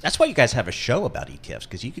ETFs. That's why you guys have a show about ETFs,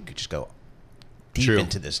 because you could just go deep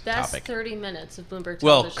into this topic. 30 minutes of Bloomberg television.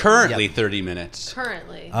 Well, currently 30 minutes.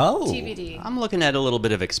 Currently. Oh. TBD. I'm looking at a little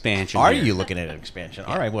bit of expansion Are here. you looking at an expansion?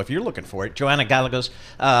 All right. Well, if you're looking for it, Joanna Gallegos,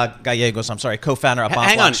 co-founder of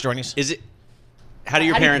Hang on. Blockblocks, joining us. Is it? How do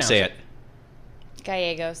your parents say it?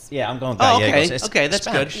 Gallegos. Yeah, I'm going Gallegos. Okay. It's Okay, that's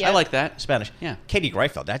Spanish. good. I like that. Spanish. Yeah. Katie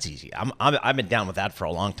Greifeld, that's easy. I've been down with that for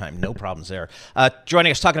a long time. No problems there.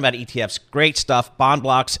 Joining us, talking about ETFs. Great stuff.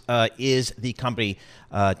 Blocks is the company.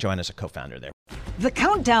 Joanna's a co-founder there. The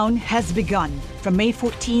countdown has begun. From May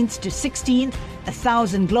 14th to 16th,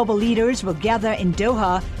 1,000 global leaders will gather in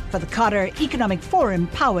Doha for the Qatar Economic Forum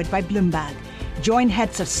powered by Bloomberg. Join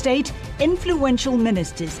heads of state, influential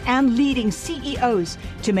ministers, and leading CEOs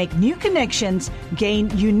to make new connections,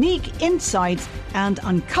 gain unique insights, and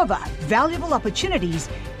uncover valuable opportunities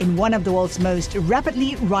in one of the world's most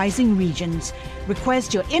rapidly rising regions.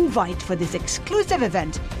 Request your invite for this exclusive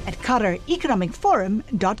event at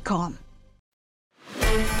QatarEconomicForum.com.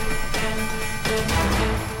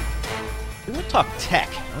 We want to talk tech.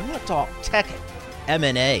 We want to talk tech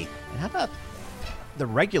M&A. And how about the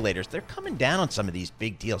regulators? They're coming down on some of these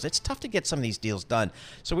big deals. It's tough to get some of these deals done.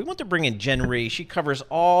 So we want to bring in Jen Rhee. She covers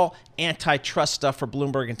all antitrust stuff for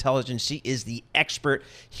Bloomberg Intelligence. She is the expert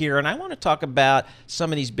here. And I want to talk about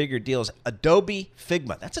some of these bigger deals. Adobe,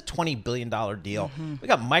 Figma. That's a $20 billion deal. Mm-hmm. We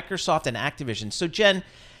got Microsoft and Activision. So Jen,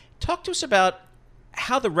 talk to us about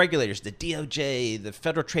how the regulators, the DOJ, the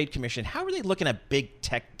Federal Trade Commission, how are they looking at big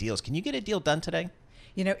tech deals? Can you get a deal done today?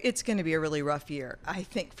 It's going to be a really rough year, I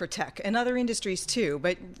think, for tech and other industries too.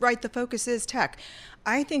 But the focus is tech.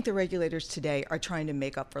 I think the regulators today are trying to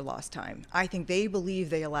make up for lost time. I think they believe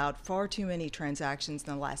they allowed far too many transactions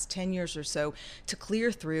in the last 10 years or so to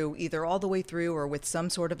clear through, either all the way through or with some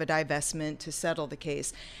sort of a divestment to settle the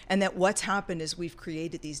case. And that what's happened is we've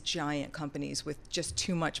created these giant companies with just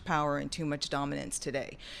too much power and too much dominance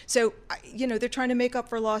today. So, they're trying to make up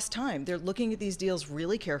for lost time. They're looking at these deals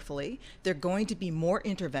really carefully. They're going to be more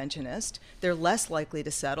interventionist. They're less likely to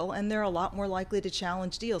settle, and they're a lot more likely to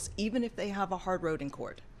challenge deals, even if they have a hard road in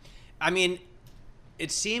court. I mean,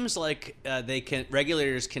 it seems like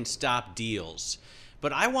regulators can stop deals,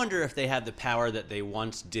 but I wonder if they have the power that they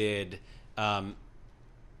once did.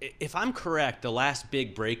 If I'm correct, the last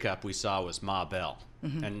big breakup we saw was Ma Bell,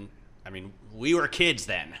 and I mean, we were kids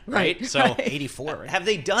then, right? So 84. Right? Have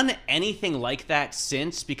they done anything like that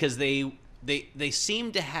since? Because they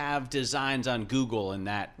seem to have designs on Google in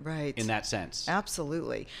that sense.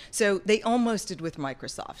 Absolutely. So they almost did with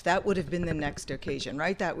Microsoft. That would have been the next occasion,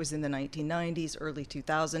 right? That was in the 1990s, early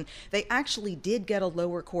 2000s. They actually did get a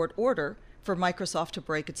lower court order for Microsoft to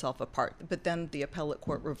break itself apart. But then the appellate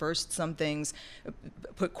court reversed some things,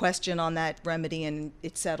 put question on that remedy, and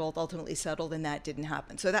it ultimately settled, and that didn't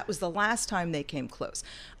happen. So that was the last time they came close.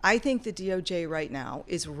 I think the DOJ right now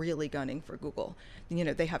is really gunning for Google.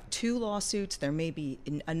 They have 2 lawsuits. There may be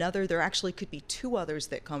another. There actually could be 2 others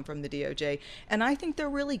that come from the DOJ. And I think they're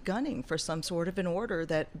really gunning for some sort of an order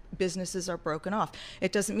that businesses are broken off.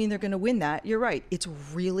 It doesn't mean they're going to win that. You're right. It's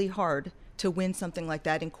really hard to win something like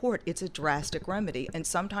that in court. It's a drastic remedy. And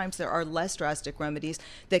sometimes there are less drastic remedies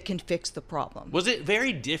that can fix the problem. Was it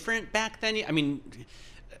very different back then? I mean,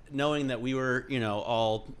 knowing that we were,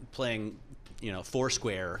 all playing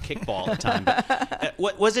Foursquare or kickball at the time.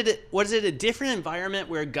 But was it a different environment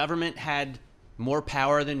where government had more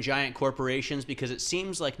power than giant corporations? Because it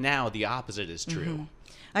seems like now the opposite is true. Mm-hmm.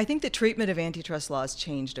 I think the treatment of antitrust laws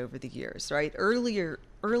changed over the years, right? Earlier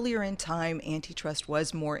in time, antitrust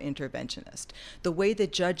was more interventionist. The way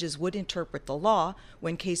that judges would interpret the law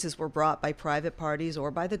when cases were brought by private parties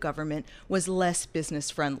or by the government was less business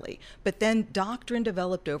friendly. But then doctrine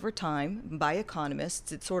developed over time by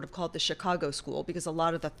economists. It's sort of called the Chicago School because a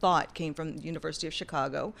lot of the thought came from the University of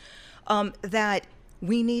Chicago, that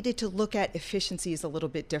we needed to look at efficiencies a little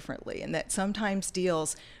bit differently, and that sometimes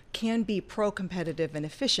deals can be pro-competitive and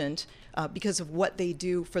efficient because of what they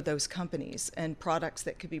do for those companies and products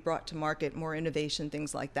that could be brought to market, more innovation,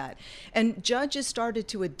 things like that. And judges started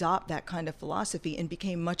to adopt that kind of philosophy and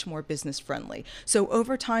became much more business friendly. So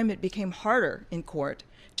over time, it became harder in court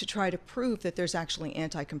to try to prove that there's actually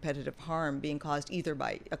anti-competitive harm being caused either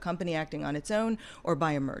by a company acting on its own or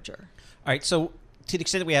by a merger. All right, so to the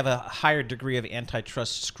extent that we have a higher degree of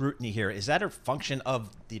antitrust scrutiny here, is that a function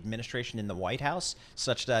of the administration in the White House,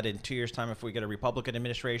 such that in 2 years' time, if we get a Republican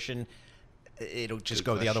administration, it'll just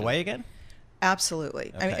go the other way again?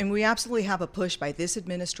 Absolutely. Okay. And we absolutely have a push by this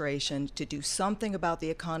administration to do something about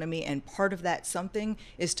the economy, and part of that something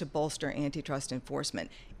is to bolster antitrust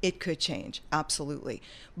enforcement. It could change, absolutely.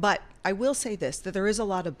 But I will say this, that there is a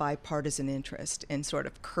lot of bipartisan interest in sort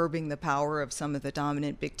of curbing the power of some of the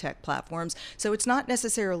dominant big tech platforms. So it's not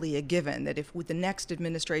necessarily a given that if the next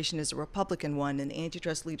administration is a Republican one and the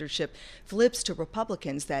antitrust leadership flips to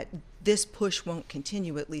Republicans, that this push won't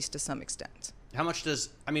continue, at least to some extent. How much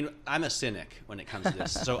I'm a cynic when it comes to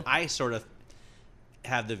this. So I sort of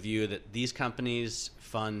have the view that these companies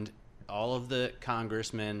fund all of the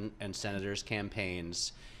congressmen and senators'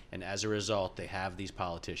 campaigns, and as a result, they have these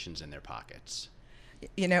politicians in their pockets.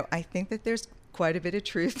 I think that there's quite a bit of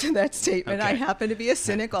truth to that statement. Okay. I happen to be a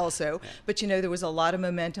cynic also, but there was a lot of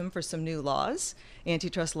momentum for some new laws,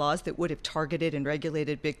 antitrust laws that would have targeted and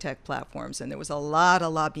regulated big tech platforms, and there was a lot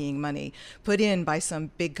of lobbying money put in by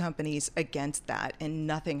some big companies against that, and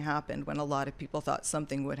nothing happened when a lot of people thought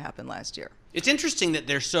something would happen last year. It's interesting that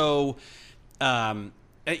they're so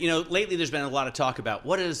lately there's been a lot of talk about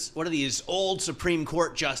what do these old Supreme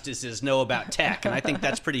Court justices know about tech, and I think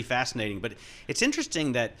that's pretty fascinating. But it's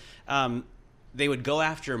interesting that they would go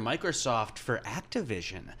after Microsoft for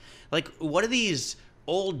Activision. Like, what do these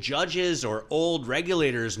old judges or old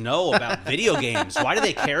regulators know about video games? Why do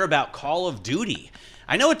they care about Call of Duty?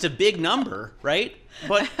 I know it's a big number, right?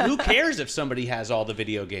 But who cares if somebody has all the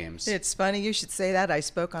video games? It's funny you should say that. I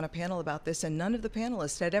spoke on a panel about this, and none of the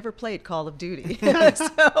panelists had ever played Call of Duty.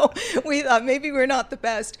 So we thought maybe we're not the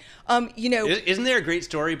best. Isn't there a great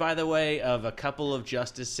story, by the way, of a couple of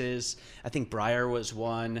justices? I think Breyer was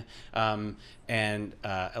one, and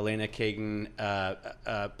Elena Kagan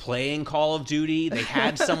playing Call of Duty. They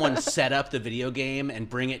had someone set up the video game and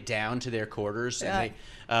bring it down to their quarters. Yeah.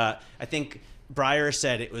 And I think Breyer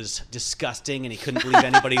said it was disgusting and he couldn't believe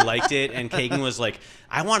anybody liked it, and Kagan was like,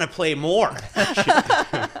 I want to play more.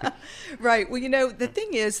 Right. Well, the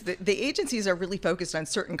thing is that the agencies are really focused on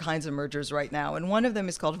certain kinds of mergers right now, and one of them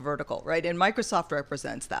is called vertical, right? And Microsoft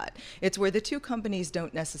represents that. It's where the two companies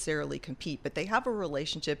don't necessarily compete, but they have a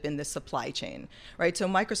relationship in the supply chain, right? So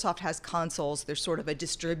Microsoft has consoles. They're sort of a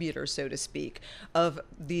distributor, so to speak, of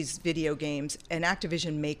these video games, and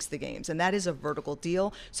Activision makes the games, and that is a vertical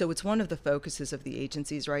deal. So it's one of the focuses of the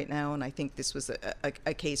agencies right now, and I think this was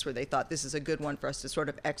a case where they thought this is a good one for us to sort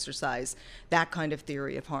of exercise that kind of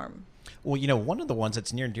theory of harm. Well, one of the ones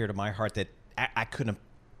that's near and dear to my heart that I couldn't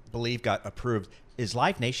believe got approved is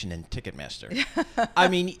Live Nation and Ticketmaster. I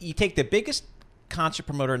mean, you take the biggest concert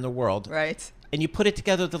promoter in the world, right, and you put it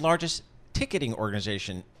together with the largest ticketing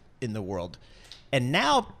organization in the world. And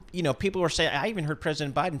now, people are saying, I even heard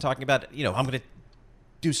President Biden talking about, I'm going to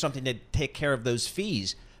do something to take care of those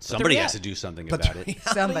fees. Somebody has to do something about it.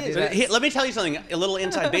 Somebody does. Let me tell you something, a little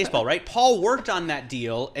inside baseball, right? Paul worked on that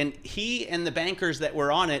deal, and he and the bankers that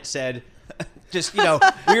were on it said, Just,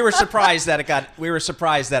 we were surprised that it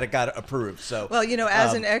got approved. So, well,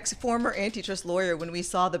 as an former antitrust lawyer, when we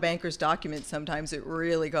saw the banker's documents, sometimes it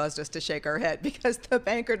really caused us to shake our head because the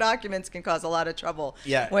banker documents can cause a lot of trouble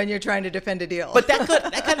when you're trying to defend a deal. But that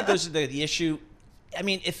kind of goes to the issue. I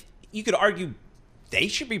mean, if you could argue they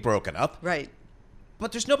should be broken up. Right.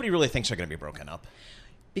 But there's nobody really thinks they're going to be broken up.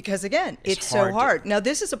 Because again, it's so hard. Now,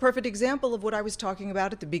 this is a perfect example of what I was talking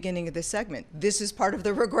about at the beginning of this segment. This is part of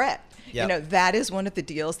the regret. Yep. That is one of the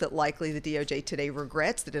deals that likely the DOJ today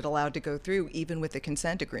regrets that it allowed to go through, even with the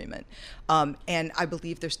consent agreement. And I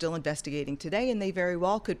believe they're still investigating today, and they very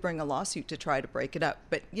well could bring a lawsuit to try to break it up.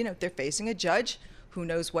 But, they're facing a judge. Who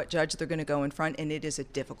knows what judge they're going to go in front, and it is a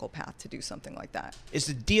difficult path to do something like that. Is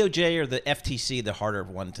the DOJ or the FTC the harder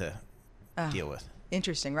one to deal with?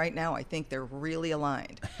 Interesting. Right now, I think they're really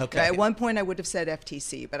aligned. Okay. At one point, I would have said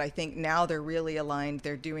FTC, but I think now they're really aligned.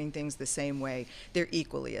 They're doing things the same way. They're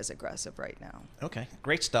equally as aggressive right now. Okay,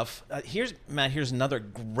 great stuff. Here's another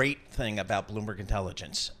great thing about Bloomberg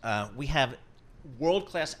Intelligence. We have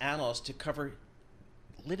world-class analysts to cover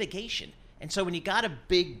litigation. And so when you got a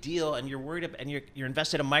big deal and you're worried about, and you're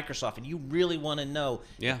invested in Microsoft and you really want to know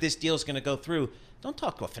if this deal is going to go through, don't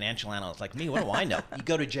talk to a financial analyst like me. What do I know? You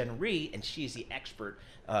go to Jen Rhee, and she's the expert.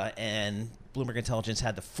 And Bloomberg Intelligence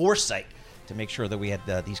had the foresight to make sure that we had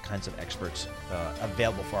these kinds of experts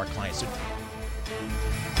available for our clients.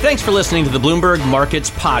 Thanks for listening to the Bloomberg Markets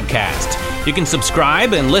Podcast. You can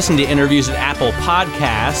subscribe and listen to interviews at Apple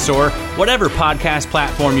Podcasts or whatever podcast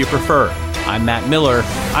platform you prefer. I'm Matt Miller.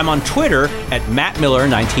 I'm on Twitter at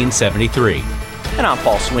MattMiller1973. And I'm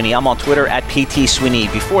Paul Sweeney. I'm on Twitter at PT Sweeney.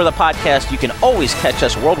 Before the podcast, you can always catch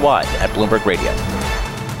us worldwide at Bloomberg Radio.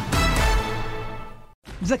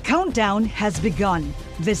 The countdown has begun.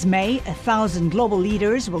 This May, 1,000 global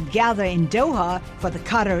leaders will gather in Doha for the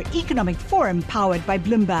Qatar Economic Forum powered by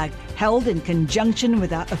Bloomberg, held in conjunction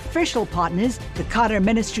with our official partners, the Qatar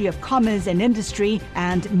Ministry of Commerce and Industry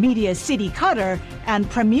and Media City Qatar, and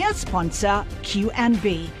premier sponsor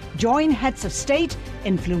QNB. Join heads of state,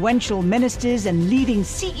 influential ministers, and leading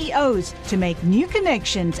CEOs to make new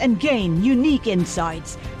connections and gain unique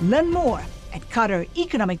insights. Learn more at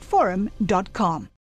QatarEconomicForum.com.